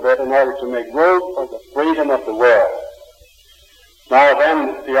a little bit in order to make room for the freedom of the will. Now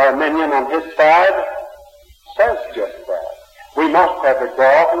then, the Arminian on his side says just that. We must have a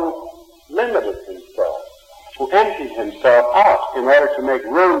God who limited himself, who emptied himself out in order to make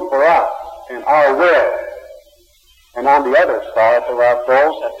room for us and our will. And on the other side, there are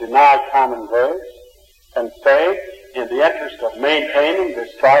those that deny common grace and say, in the interest of maintaining this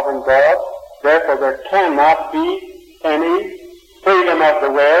sovereign God, therefore there cannot be any freedom of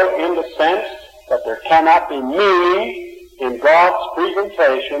the will in the sense that there cannot be meaning in God's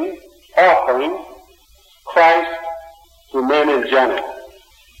presentation, offering Christ to men in general.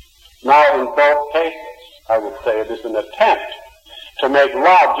 Now, in both cases, I would say it is an attempt to make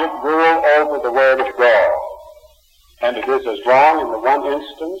logic rule over the Word of God. And it is as wrong in the one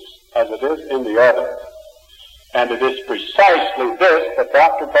instance as it is in the other. And it is precisely this that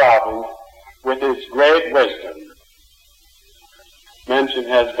Dr. Bowden, with his great wisdom, mention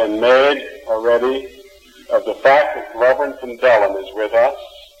has been made already of the fact that Reverend Pendellum is with us.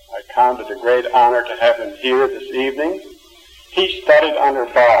 I count it a great honor to have him here this evening. He studied under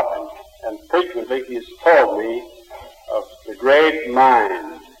Bowden, and frequently he has told me of the great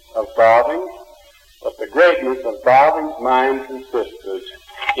mind of Bowden, but the greatness of Bowden's mind consisted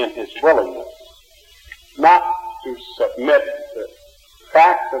in his willingness not to submit the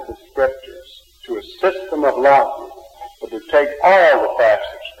facts of the Scriptures to a system of logic, but to take all the facts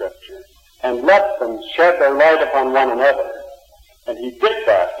of Scripture and let them shed their light upon one another. And he did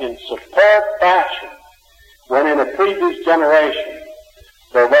that in superb fashion when in a previous generation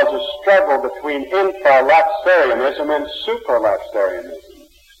there was a struggle between infralapsarianism and supralapsarianism.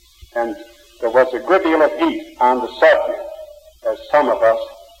 And there was a good deal of heat on the subject, as some of us,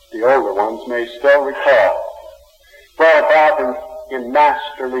 the older ones, may still recall. Well, Bowden, in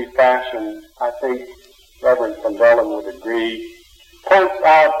masterly fashion, I think Reverend Pendellum would agree, points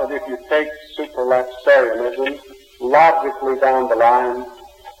out that if you take supralapsarianism logically down the line,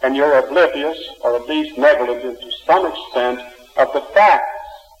 and you're oblivious, or at least negligent to some extent, of the facts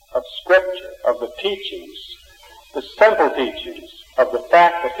of Scripture, of the teachings, the simple teachings, of the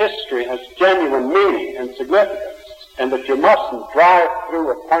fact that history has genuine meaning and significance, and that you mustn't drive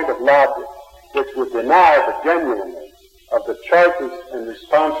through a point of logic which would deny the genuineness of the choices and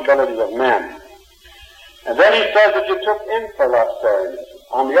responsibilities of men. And then he says that you took infralapsarianism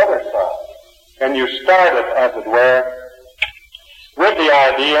on the other side, and you started, as it were, with the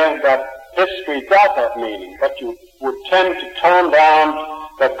idea that history does have meaning, but you would tend to tone down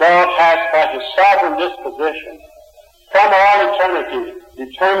that God has, by his sovereign disposition, from all eternity,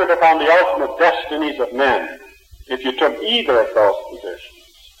 determined upon the ultimate destinies of men. If you took either of those positions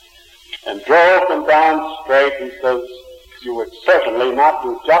and drove them down straight, he says, you would certainly not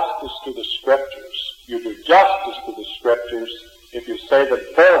do justice to the Scriptures. You do justice to the Scriptures if you say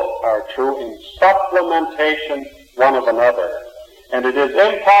that both are true in supplementation one of another. And it is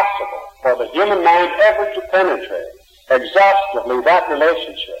impossible for the human mind ever to penetrate exhaustively that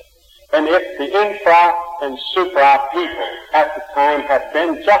relationship. And if the infra and supra people at the time had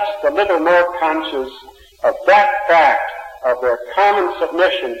been just a little more conscious of that fact of their common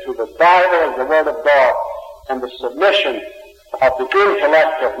submission to the Bible and the Word of God, and the submission of the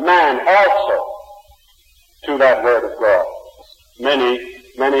intellect of man also to that Word of God,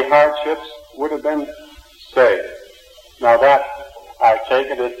 many hardships would have been saved. Now that, I take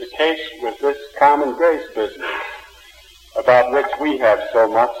it, is the case with this common grace business, about which we have so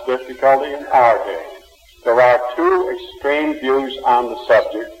much difficulty in our day. There are two extreme views on the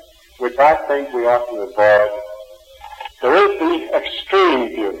subject, which I think we ought to avoid. There is the extreme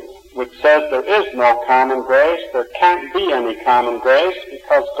view, which says there is no common grace, there can't be any common grace,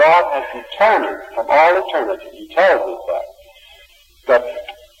 because God has determined from all eternity, he tells us that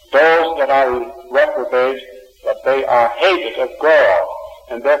those that are reprobate, that they are hated of God,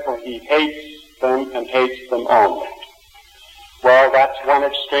 and therefore he hates them and hates them only. Well, that's one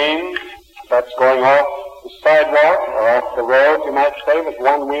extreme. That's going off the sidewalk or off the road, you might say, with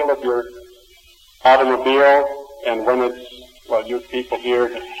one wheel of your automobile. And when it's, well, you people here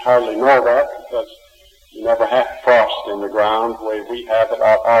hardly know that because you never have frost in the ground the way we have it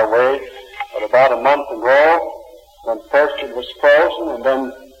out our way. But about a month ago, when first it was frozen and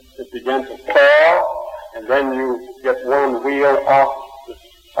then it began to thaw, and then you get one wheel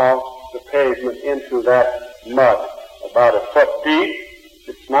off the pavement into that mud about a foot deep,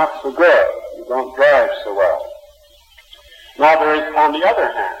 it's not so good. You don't drive so well. Now there is, on the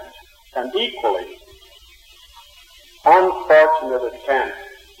other hand, an equally unfortunate attempt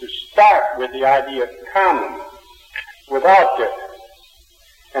to start with the idea of common without difference,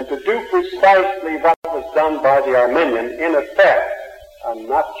 and to do precisely what was done by the Arminian in effect. I'm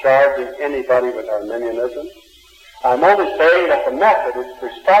not charging anybody with Arminianism. I'm only saying that the method is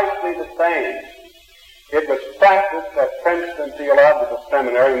precisely the same. It was practiced at Princeton Theological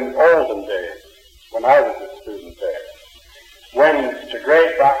Seminary in the olden days, when I was a student there, when the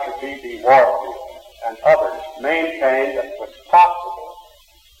great Dr. B.B. Warfield and others maintained that it was possible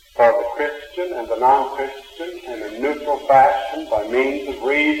for the Christian and the non-Christian in a neutral fashion by means of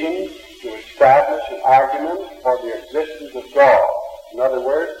reason to establish an argument for the existence of God. In other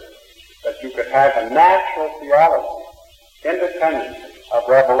words, that you could have a natural theology independently of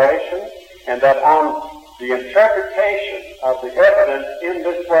revelation, and that on the interpretation of the evidence in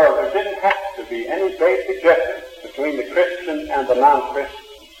this world there didn't have to be any basic difference between the Christian and the non-Christian.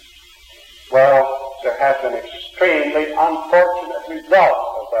 Well, there have been extremely unfortunate results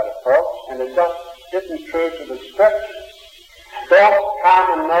of that approach, and it just isn't true to the Scriptures. Those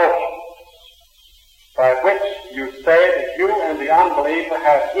common notions by which you say that you and the unbeliever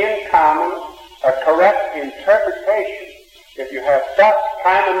have in common a correct interpretation, if you have such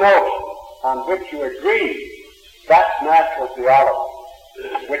common notions on which you agree, that's natural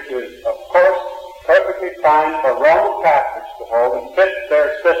theology, which is, of course, perfectly fine for Roman Catholics to hold and fits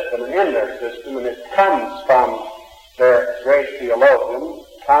their system and in their system, and it comes from their great theologian,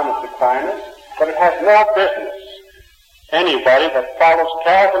 Thomas Aquinas, but it has no business anybody that follows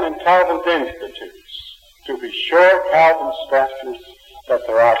Calvin and Calvin's institutes. To be sure, Calvin stresses that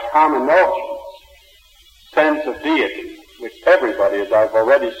there are common notions, sense of deity, which everybody, as I've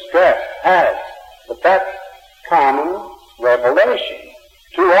already stressed, has. But that's common revelation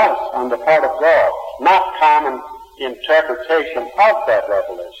to us on the part of God, not common interpretation of that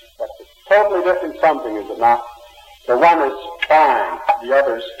revelation. That's a totally different something, is it not? The one is fine, the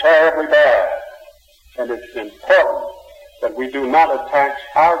other is terribly bad. And it's important that we do not attach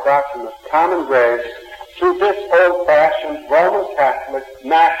our doctrine of common grace to this old-fashioned Roman Catholic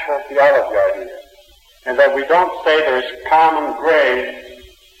natural theology idea, and that we don't say there's common grace,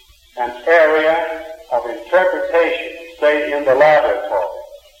 an area of interpretation, say in the laboratory,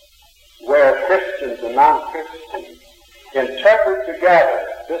 where Christians and non-Christians interpret together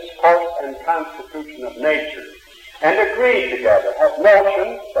this course and constitution of nature, and agree together, have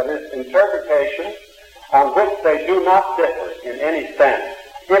notions, that is, interpretation, on which they do not differ in any sense.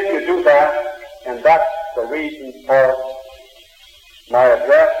 If you do that, and that's the reason for my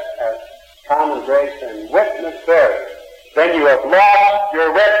address as common grace and witness bearer, then you have lost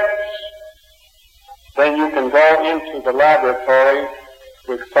your witness. Then you can go into the laboratory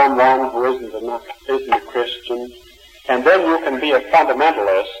with someone who isn't a Christian, and then you can be a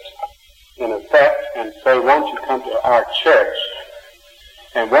fundamentalist, in effect, and say, won't you come to our church,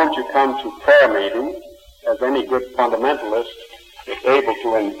 and won't you come to prayer meeting, as any good fundamentalist is able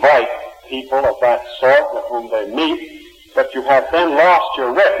to invite people of that sort with whom they meet, but you have then lost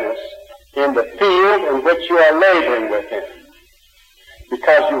your witness in the field in which you are laboring with him,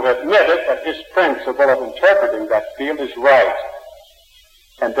 because you have admitted that his principle of interpreting that field is right.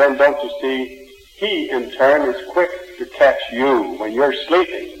 And then, don't you see, he in turn is quick to catch you when you're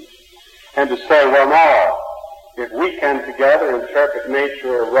sleeping, and to say, well now, if we can together interpret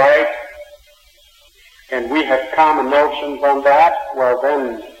nature right, and we have common notions on that, well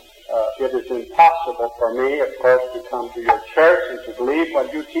then, it is impossible for me, of course, to come to your church and to believe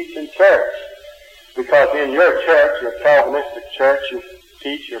what you teach in church. Because in your church, your Calvinistic church, you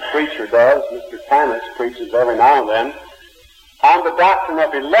teach, your preacher does, Mr. Tanis preaches every now and then, on the doctrine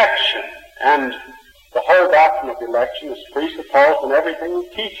of election. And the whole doctrine of election is presupposed in everything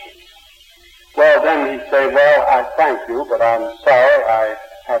he teaches. Well, then he'd say, well, I thank you, but I'm sorry, I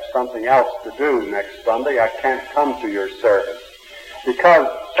have something else to do next Sunday. I can't come to your service. Because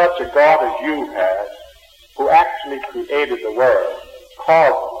such a God as you have, who actually created the world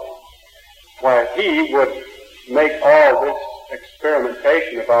causally, why he would make all this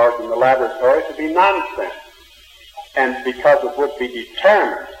experimentation of ours in the laboratory to be nonsense. And because it would be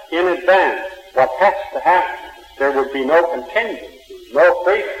determined in advance what has to happen. There would be no contingency, no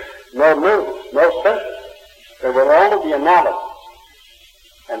freedom, no news, no synthesis. There would only be analysis.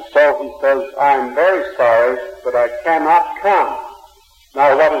 And so he says, I'm very sorry, but I cannot come.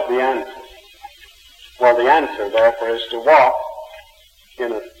 Now what is the answer? Well, the answer, therefore, is to walk in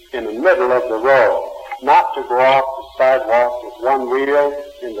the middle of the road, not to go off the sidewalk with one wheel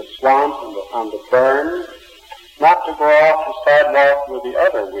in the swamp and on the burn, not to go off the sidewalk with the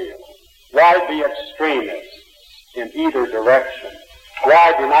other wheel. Why be extremists in either direction?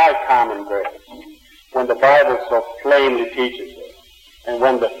 Why deny common grace when the Bible so plainly teaches it? And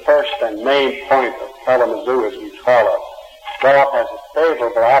when the first and main point of Kalamazoo, as we call it, God has a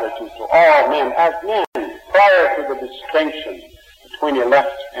favorable attitude to all men as men, prior to the distinction between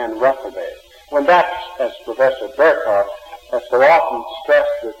elect and reprobate. When that's, as Professor Burkhardt has so often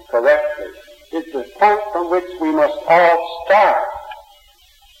stressed it correctly, is the point from which we must all start.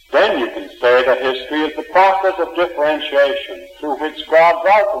 Then you can say that history is the process of differentiation through which God's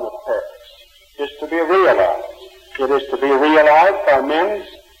ultimate purpose is to be realized. It is to be realized by men's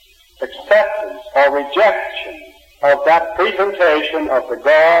acceptance or rejection of that presentation of the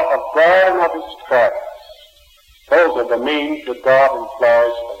God and of His Christ. Those are the means that God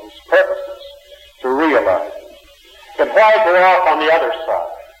employs for His purposes to realize them. But why go off on the other side?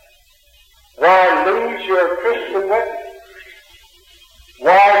 Why lose your Christian witness?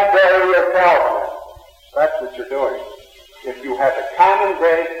 Why bury your Calvinism? That's what you're doing. If you have a common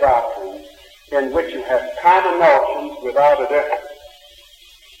grace doctrine in which you have common notions without a difference.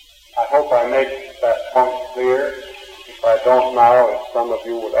 I hope I make that point clear. If I don't now, if some of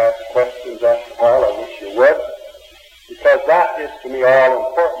you would ask questions after a while, I wish you would. Because that is to me all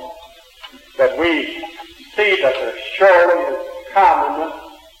important. That we see that there surely is commonness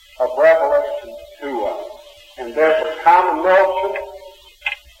of revelation to us. And there's a common notion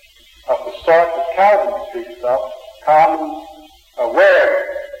of the sort that Calvin speaks of, common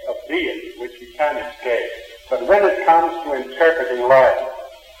awareness of deity, which we can't escape. But when it comes to interpreting life,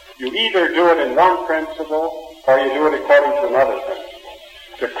 you either do it in one principle or you do it according to another principle.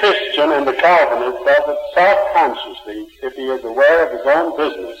 The Christian and the Calvinist does it self-consciously if he is aware of his own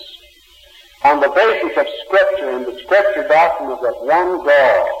business on the basis of Scripture and the Scripture doctrine of that one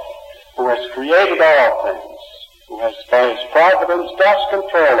God who has created all things, who has by His providence does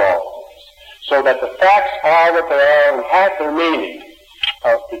control all things, so that the facts are what they are and have their meaning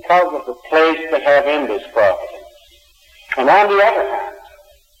because of the place they have in this providence. And on the other hand,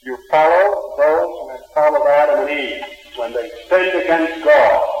 you follow those who have followed Adam and Eve when they sinned against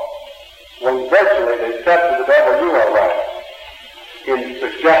God, when virtually they said to the devil, you are right, in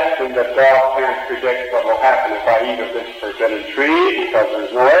suggesting that God can't predict what will happen if I eat of this forbidden tree, because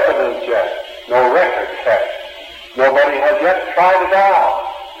there's no evidence yet, no record kept. Nobody has yet tried it out.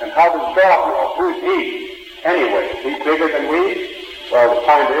 And how does God know? Who's He? Anyway, is He bigger than we? Well, the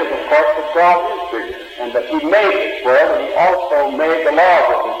point is, of course, that God is bigger, and that He made this world, and He also made the laws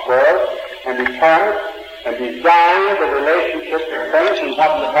of this world, and determined and designed the relationship of things and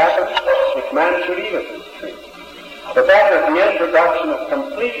what would happen if man should eat of this tree. But that is the introduction of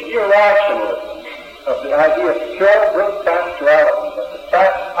complete irrationalism, of the idea of pure brute factuality, that the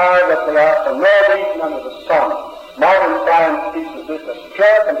facts are what they are for no reason under the sun. Modern science speaks of this as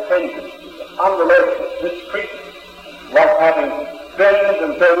pure contingency, unrelated, discrete, like having billions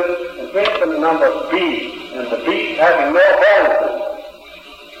and billions and infinite number of bees, and the bees having no holes in them.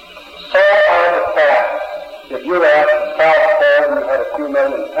 So are the facts. If you were at the South Pole and you had a few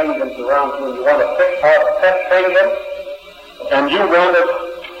million penguins around you and you want to pick out a pet penguin, and you wanted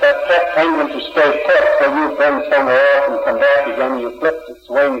that pet penguin to stay put, so you've been somewhere else and come back again, and you flipped its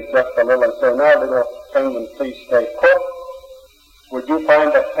wings just a little and say, now little penguin, please stay put. Would you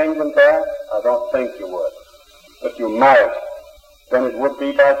find that penguin there? I don't think you would. But you might. Then it would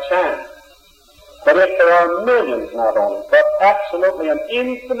be by chance. But if there are millions not only, but absolutely an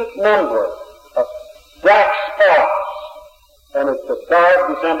infinite number of black spots, and it's a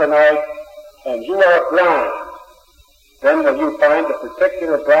dark December night, and you are blind, then will you find a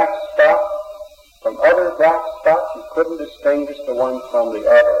particular black spot from other black spots? You couldn't distinguish the one from the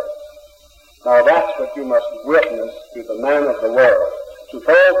other. Now that's what you must witness to the man of the world, to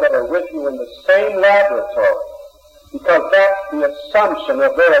those that are with you in the same laboratory, because that's the assumption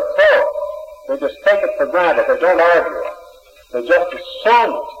of their approach. They just take it for granted. They don't argue it. They just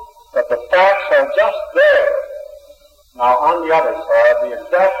assume it, that the facts are just there. Now, on the other side, the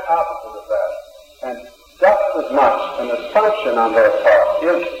exact opposite of that, and just as much an assumption on their part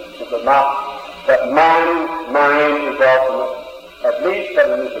is it not that mind is ultimate, at least that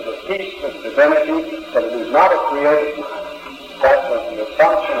it is of a piece of divinity, that it is not a created mind. That was the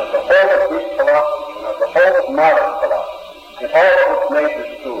assumption of the whole of Greek philosophy and of the whole of modern philosophy. It all was major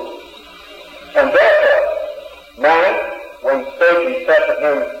schools. And therefore, man, when Satan said to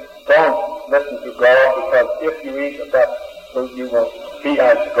him, don't listen to God, because if you eat of that fruit, you will be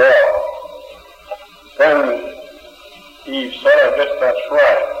as God. Then Eve said, I guess that's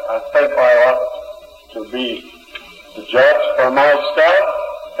right. I think I ought to be the judge for myself,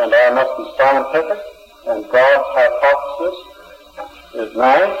 and I must be scientific, and God's hypothesis is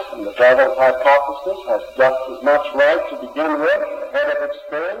nice, and the devil's hypothesis has just as much right to begin with, ahead of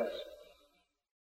experience.